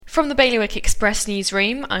From the Bailiwick Express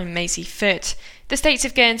newsroom, I'm Maisie Foote. The States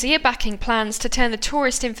of Guernsey are backing plans to turn the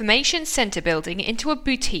Tourist Information Centre building into a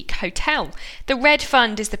boutique hotel. The Red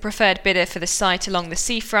Fund is the preferred bidder for the site along the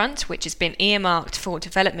seafront, which has been earmarked for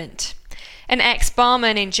development. An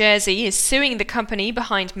ex-barman in Jersey is suing the company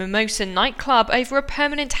behind Mimosa nightclub over a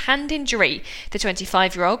permanent hand injury. The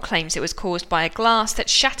 25-year-old claims it was caused by a glass that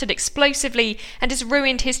shattered explosively and has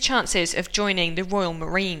ruined his chances of joining the Royal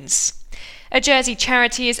Marines. A Jersey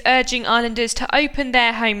charity is urging islanders to open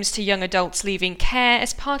their homes to young adults leaving care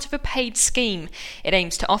as part of a paid scheme. It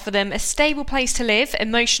aims to offer them a stable place to live,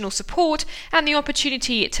 emotional support, and the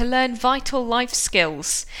opportunity to learn vital life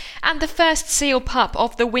skills. And the first seal pup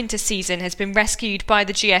of the winter season has been rescued by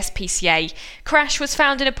the GSPCA. Crash was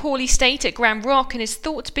found in a poorly state at Grand Rock and is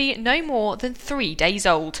thought to be no more than 3 days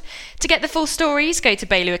old. To get the full stories, go to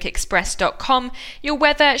bailiwickexpress.com. Your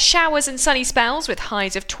weather, showers and sunny spells with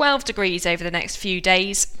highs of 12 degrees over the next few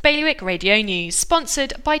days. Bailiwick Radio News,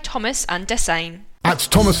 sponsored by Thomas and Desane. At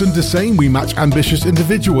Thomas & Desane, we match ambitious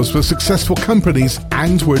individuals with successful companies,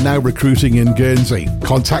 and we're now recruiting in Guernsey.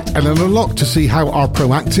 Contact Eleanor Locke to see how our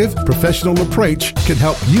proactive, professional approach can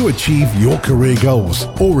help you achieve your career goals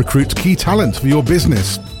or recruit key talent for your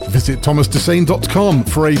business. Visit thomasdesane.com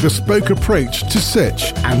for a bespoke approach to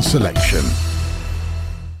search and selection.